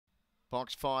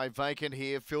Box 5 vacant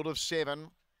here, field of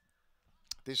 7.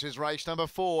 This is race number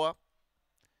 4.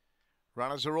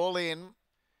 Runners are all in.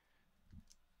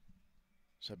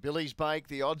 So Billy's Bake,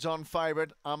 the odds-on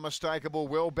favourite, unmistakable,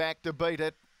 well back to beat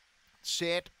it.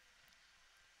 Set.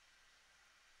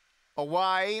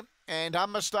 Away. And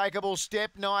unmistakable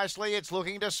step nicely. It's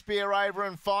looking to spear over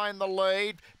and find the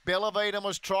lead. Bellavita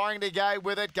was trying to go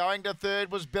with it. Going to third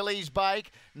was Billy's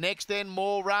Bake. Next then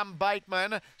More Rum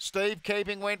Bateman. Steve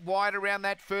Keeping went wide around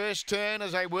that first turn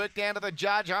as they worked down to the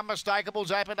judge.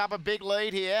 Unmistakable's opened up a big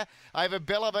lead here over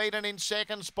Bellavita in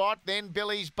second spot. Then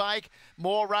Billy's Bake.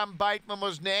 More Rum Bateman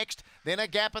was next. Then a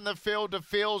gap in the field to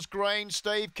Phil's Green.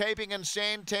 Steve Keeping and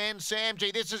Santan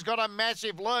Samji. This has got a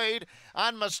massive lead.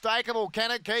 Unmistakable.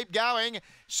 Can it keep going?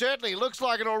 Certainly looks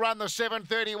like it'll run the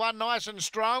 7:31 nice and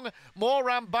strong. More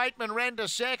Rum Bateman ran to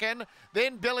second.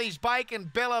 Then Billy's Bake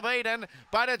and Bellavita.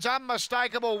 But it's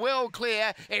unmistakable, well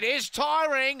clear. It is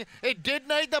tiring. It did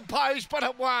need the post, but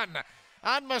it won.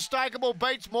 Unmistakable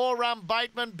beats More Rum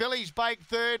Bateman. Billy's Bake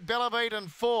third. Bellavita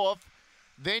fourth.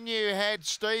 Then you had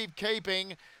Steve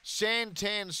Keeping,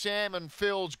 Santan Sam and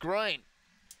Phil's Green.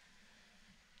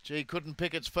 Gee, couldn't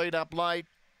pick its feet up late,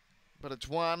 but it's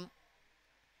won.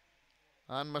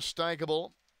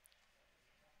 Unmistakable.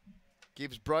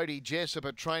 Gives Brodie Jessup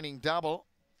a training double.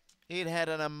 It had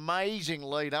an amazing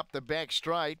lead up the back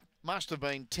straight. Must have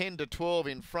been 10 to 12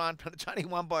 in front, but it's only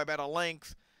won by about a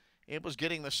length. It was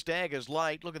getting the staggers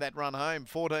late. Look at that run home,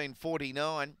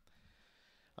 14:49.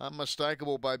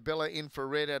 Unmistakable by Bella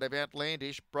Infrared out of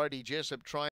Outlandish. Brodie Jessup trying.